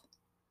underneath.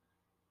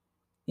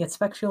 Yet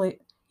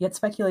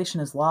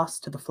speculation is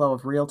lost to the flow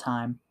of real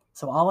time,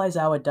 so all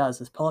Aizawa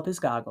does is pull up his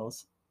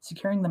goggles,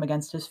 securing them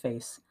against his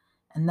face,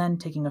 and then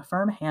taking a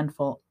firm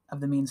handful of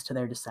the means to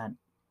their descent.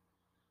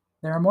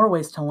 There are more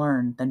ways to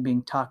learn than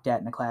being talked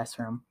at in a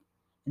classroom,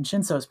 and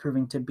Shinso is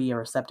proving to be a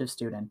receptive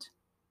student.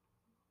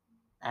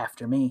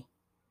 After me.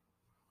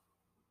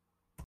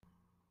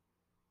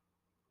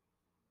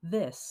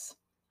 This,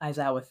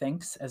 Aizawa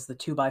thinks as the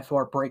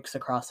 2x4 breaks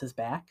across his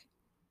back,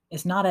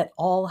 is not at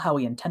all how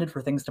he intended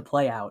for things to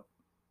play out.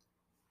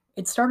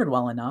 It started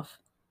well enough.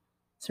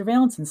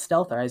 Surveillance and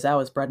stealth are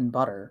Aizawa's bread and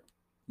butter,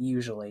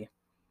 usually.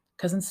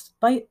 Because in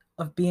spite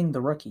of being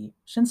the rookie,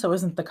 Shinso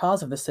isn't the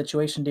cause of the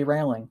situation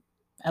derailing.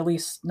 At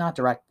least, not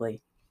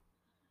directly.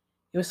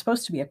 It was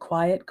supposed to be a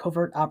quiet,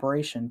 covert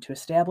operation to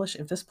establish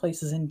if this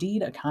place is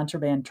indeed a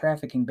contraband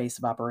trafficking base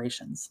of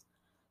operations,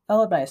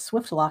 followed by a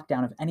swift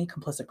lockdown of any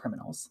complicit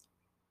criminals.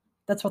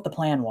 That's what the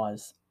plan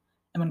was,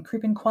 and when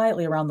creeping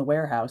quietly around the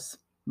warehouse,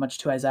 much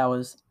to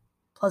Aizawa's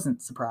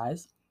pleasant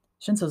surprise,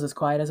 Shinso's as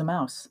quiet as a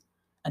mouse.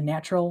 A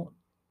natural,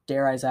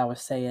 dare Aizawa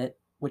say it,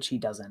 which he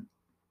doesn't.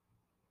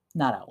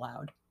 Not out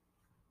loud.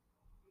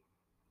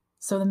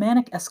 So the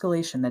manic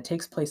escalation that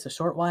takes place a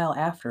short while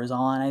after is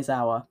all on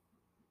Aizawa.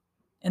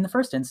 In the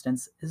first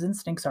instance, his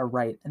instincts are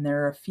right, and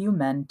there are a few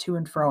men to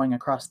and froing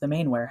across the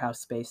main warehouse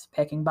space,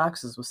 packing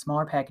boxes with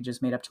smaller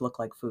packages made up to look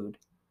like food.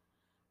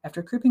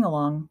 After creeping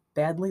along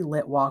badly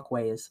lit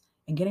walkways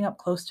and getting up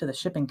close to the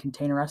shipping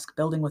container-esque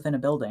building within a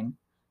building,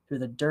 through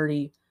the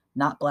dirty,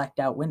 not blacked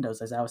out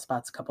windows, Aizawa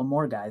spots a couple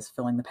more guys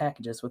filling the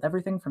packages with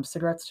everything from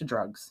cigarettes to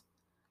drugs.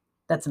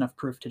 That's enough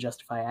proof to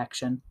justify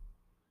action.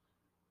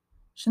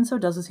 Shinso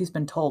does as he's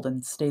been told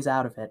and stays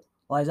out of it,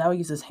 while Aizawa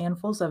uses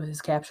handfuls of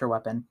his capture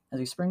weapon as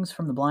he springs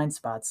from the blind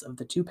spots of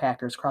the two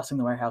packers crossing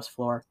the warehouse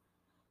floor.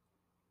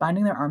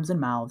 Binding their arms and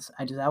mouths,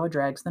 Aizawa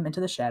drags them into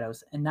the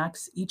shadows and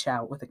knocks each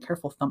out with a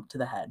careful thump to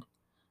the head.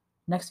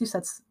 Next he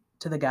sets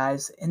to the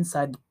guys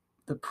inside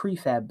the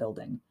prefab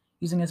building,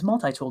 using his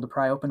multi-tool to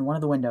pry open one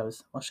of the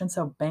windows, while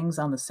Shinso bangs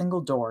on the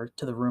single door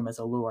to the room as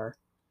a lure.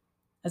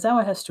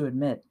 Aizawa has to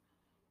admit,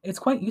 it's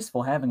quite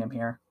useful having him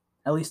here,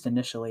 at least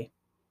initially.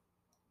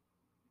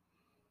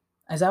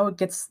 Aizawa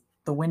gets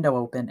the window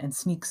open and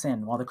sneaks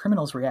in while the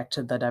criminals react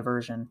to the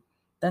diversion,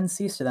 then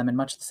sees to them in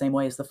much the same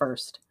way as the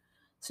first,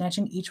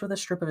 snatching each with a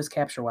strip of his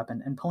capture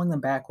weapon and pulling them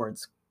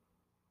backwards,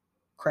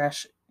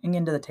 crashing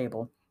into the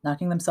table,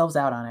 knocking themselves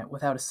out on it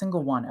without a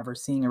single one ever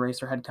seeing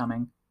Eraserhead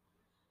coming.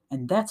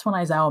 And that's when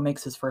Aizawa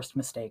makes his first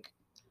mistake.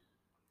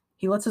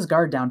 He lets his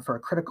guard down for a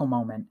critical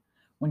moment,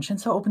 when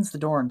Shinso opens the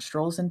door and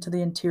strolls into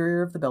the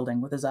interior of the building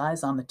with his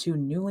eyes on the two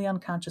newly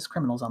unconscious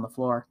criminals on the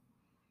floor.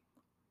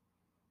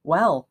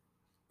 Well,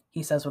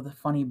 he says with a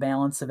funny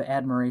balance of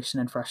admiration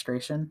and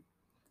frustration.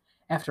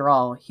 After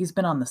all, he's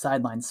been on the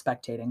sidelines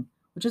spectating,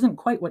 which isn't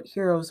quite what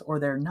heroes or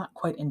their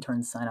not-quite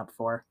interns sign up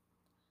for.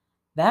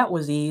 That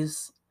was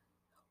ease.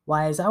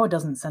 Why, Aizawa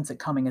doesn't sense it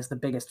coming as the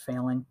biggest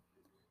failing.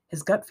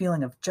 His gut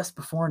feeling of just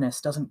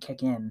beforeness doesn't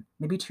kick in,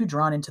 maybe too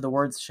drawn into the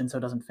words Shinso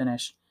doesn't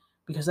finish,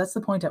 because that's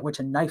the point at which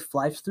a knife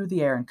flies through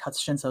the air and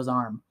cuts Shinso's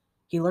arm.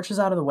 He lurches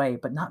out of the way,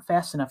 but not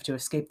fast enough to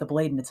escape the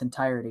blade in its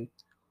entirety.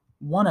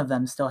 One of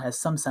them still has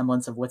some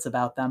semblance of wits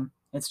about them.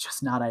 It's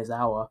just not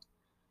Aizawa.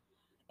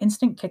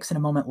 Instinct kicks in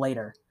a moment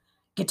later.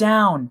 "Get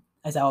down!"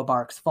 Aizawa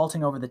barks,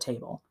 vaulting over the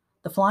table.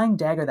 The flying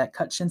dagger that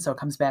cut Shinso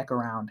comes back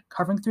around,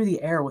 carving through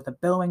the air with a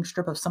billowing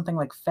strip of something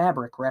like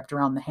fabric wrapped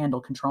around the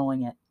handle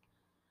controlling it.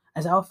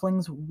 Aizawa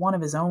flings one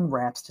of his own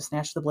wraps to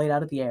snatch the blade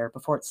out of the air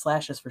before it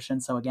slashes for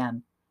Shinso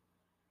again.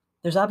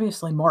 There's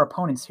obviously more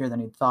opponents here than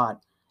he'd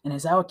thought, and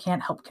Aizawa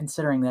can't help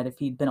considering that if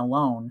he'd been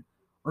alone,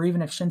 or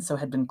even if Shinso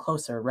had been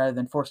closer rather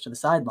than forced to the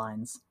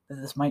sidelines, that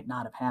this might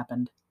not have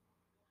happened.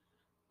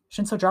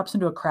 Shinso drops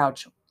into a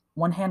crouch,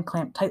 one hand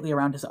clamped tightly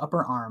around his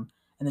upper arm,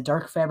 and the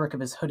dark fabric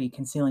of his hoodie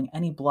concealing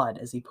any blood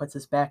as he puts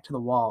his back to the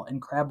wall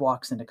and crab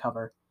walks into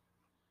cover.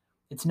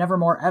 It's never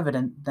more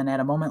evident than at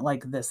a moment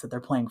like this that they're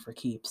playing for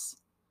keeps.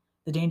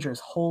 The danger is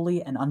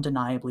wholly and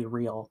undeniably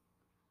real.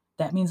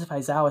 That means if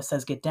Aizawa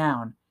says get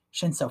down,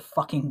 Shinso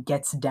fucking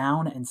gets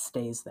down and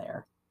stays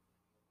there.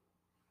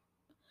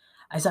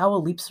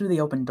 Aizawa leaps through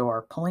the open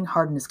door, pulling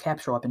hard in his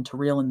capture weapon to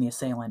reel in the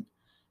assailant.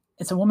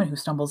 It's a woman who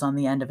stumbles on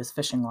the end of his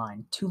fishing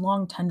line, two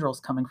long tendrils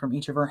coming from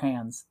each of her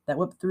hands that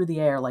whip through the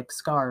air like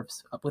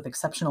scarves with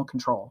exceptional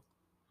control.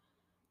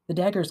 The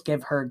daggers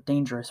give her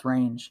dangerous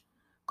range,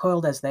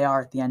 coiled as they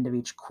are at the end of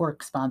each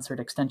quirk-sponsored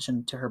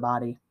extension to her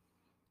body.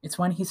 It's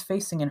when he's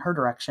facing in her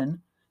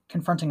direction,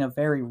 confronting a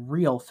very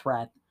real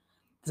threat,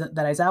 that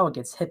Aizawa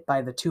gets hit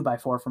by the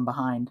 2x4 from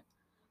behind.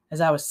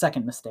 Aizawa's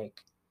second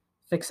mistake,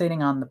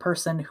 fixating on the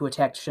person who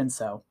attacked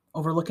Shinso,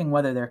 overlooking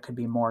whether there could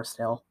be more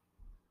still.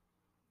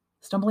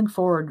 Stumbling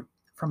forward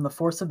from the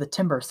force of the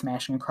timber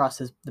smashing across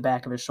the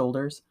back of his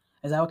shoulders,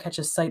 Aizawa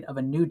catches sight of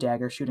a new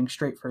dagger shooting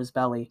straight for his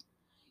belly.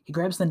 He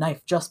grabs the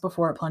knife just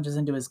before it plunges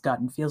into his gut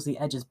and feels the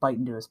edges bite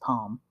into his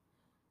palm.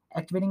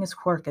 Activating his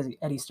quirk as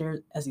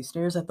he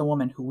stares at the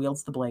woman who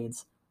wields the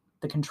blades,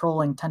 the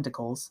controlling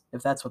tentacles,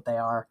 if that's what they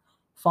are,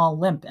 fall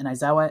limp, and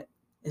Aizawa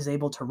is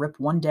able to rip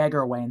one dagger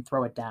away and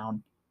throw it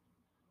down.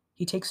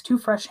 He takes two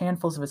fresh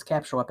handfuls of his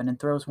capture weapon and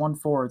throws one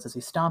forwards as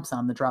he stomps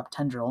on the dropped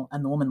tendril,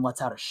 and the woman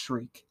lets out a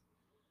shriek.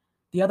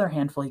 The other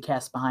handful he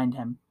casts behind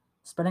him,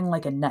 spreading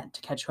like a net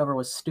to catch whoever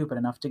was stupid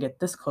enough to get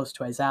this close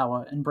to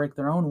Aizawa and break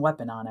their own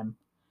weapon on him.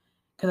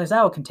 Because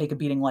Aizawa can take a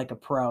beating like a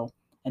pro,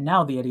 and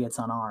now the idiot's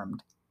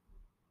unarmed.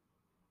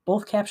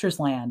 Both captures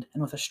land,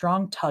 and with a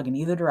strong tug in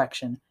either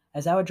direction,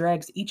 Aizawa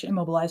drags each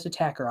immobilized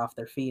attacker off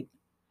their feet.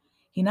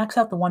 He knocks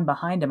out the one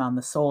behind him on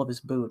the sole of his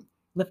boot,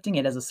 lifting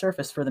it as a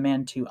surface for the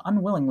man to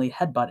unwillingly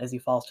headbutt as he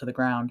falls to the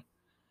ground.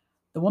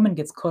 The woman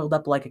gets coiled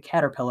up like a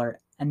caterpillar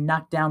and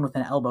knocked down with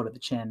an elbow to the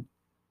chin.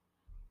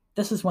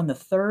 This is when the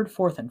third,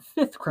 fourth, and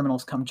fifth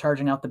criminals come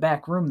charging out the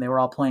back room they were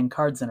all playing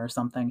cards in or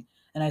something,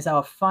 and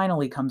Aizawa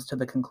finally comes to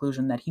the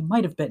conclusion that he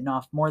might have bitten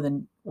off more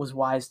than was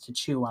wise to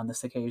chew on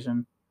this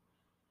occasion.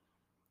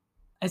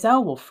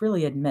 Aizawa will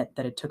freely admit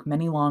that it took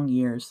many long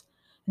years,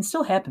 and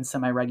still happens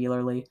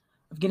semi-regularly,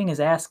 of getting his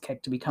ass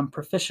kicked to become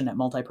proficient at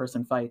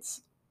multi-person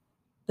fights.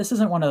 This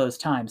isn't one of those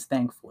times,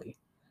 thankfully.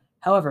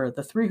 However,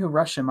 the three who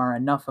rush him are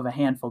enough of a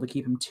handful to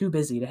keep him too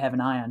busy to have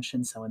an eye on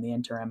Shinso in the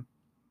interim.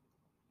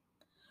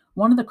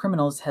 One of the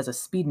criminals has a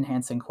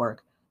speed-enhancing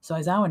quirk, so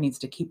Aizawa needs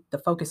to keep the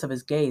focus of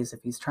his gaze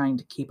if he's trying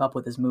to keep up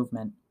with his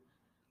movement.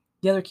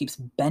 The other keeps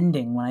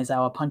bending when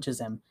Aizawa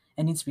punches him,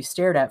 and needs to be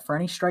stared at for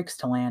any strikes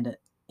to land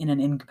in an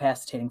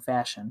incapacitating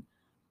fashion.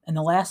 And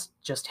the last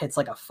just hits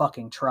like a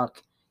fucking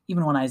truck,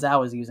 even when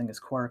Aizawa is using his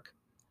quirk.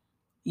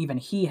 Even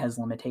he has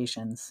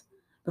limitations.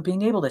 But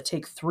being able to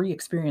take three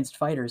experienced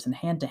fighters in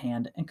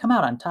hand-to-hand and come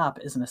out on top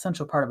is an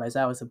essential part of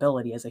Aizawa's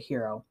ability as a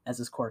hero, as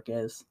his quirk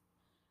is.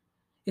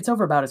 It's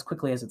over about as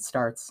quickly as it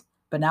starts,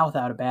 but now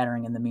without a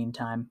battering in the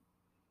meantime.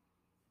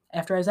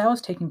 After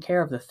Aizawa's taken care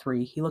of the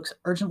three, he looks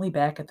urgently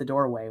back at the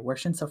doorway where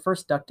Shinso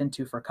first ducked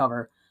into for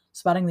cover,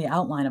 spotting the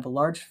outline of a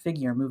large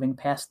figure moving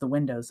past the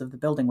windows of the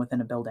building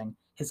within a building.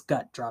 His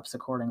gut drops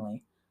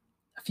accordingly.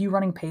 A few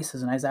running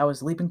paces and Aizawa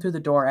is leaping through the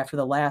door after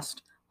the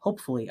last,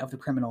 hopefully, of the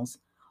criminals,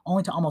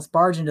 only to almost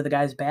barge into the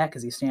guy's back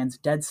as he stands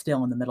dead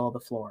still in the middle of the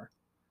floor.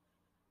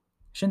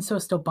 Shinso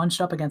is still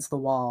bunched up against the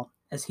wall,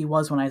 as he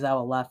was when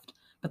Aizawa left,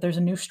 but there's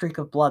a new streak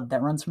of blood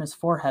that runs from his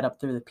forehead up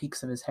through the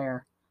peaks of his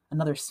hair,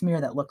 another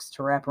smear that looks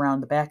to wrap around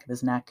the back of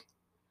his neck.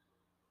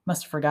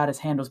 Must have forgot his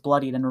hand was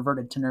bloodied and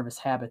reverted to nervous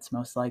habits,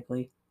 most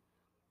likely.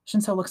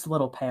 Shinso looks a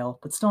little pale,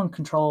 but still in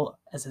control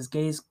as his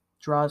gaze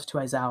draws to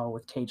Aizawa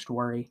with caged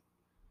worry.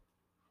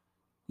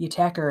 The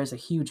attacker is a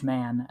huge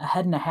man, a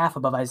head and a half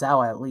above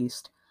Aizawa at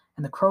least,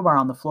 and the crowbar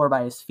on the floor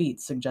by his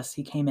feet suggests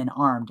he came in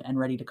armed and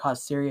ready to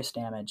cause serious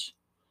damage.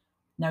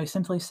 Now he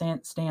simply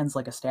stands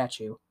like a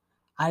statue,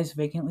 eyes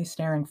vacantly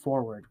staring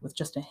forward, with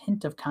just a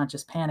hint of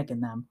conscious panic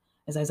in them,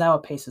 as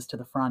Aizawa paces to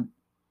the front.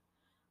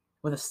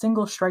 With a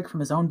single strike from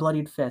his own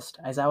bloodied fist,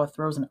 Aizawa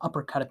throws an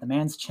uppercut at the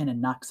man's chin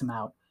and knocks him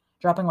out,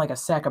 dropping like a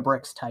sack of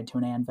bricks tied to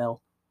an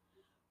anvil.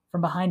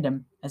 From behind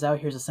him, Aizawa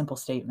hears a simple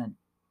statement.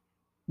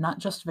 Not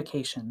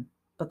justification,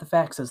 but the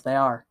facts as they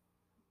are.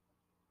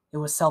 It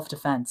was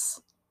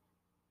self-defense.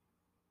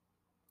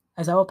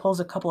 Aizawa pulls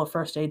a couple of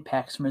first aid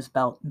packs from his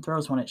belt and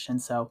throws one at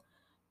Shinso.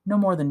 No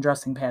more than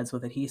dressing pads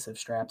with adhesive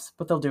straps,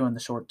 but they'll do in the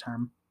short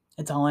term.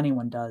 It's all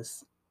anyone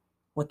does.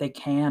 What they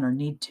can or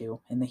need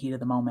to in the heat of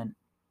the moment.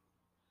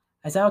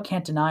 Aizawa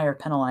can't deny or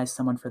penalize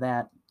someone for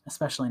that,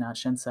 especially not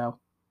Shinso.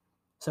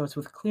 So it's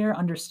with clear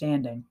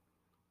understanding,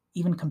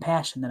 even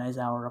compassion, that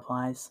Aizawa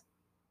replies,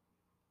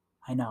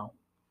 I know.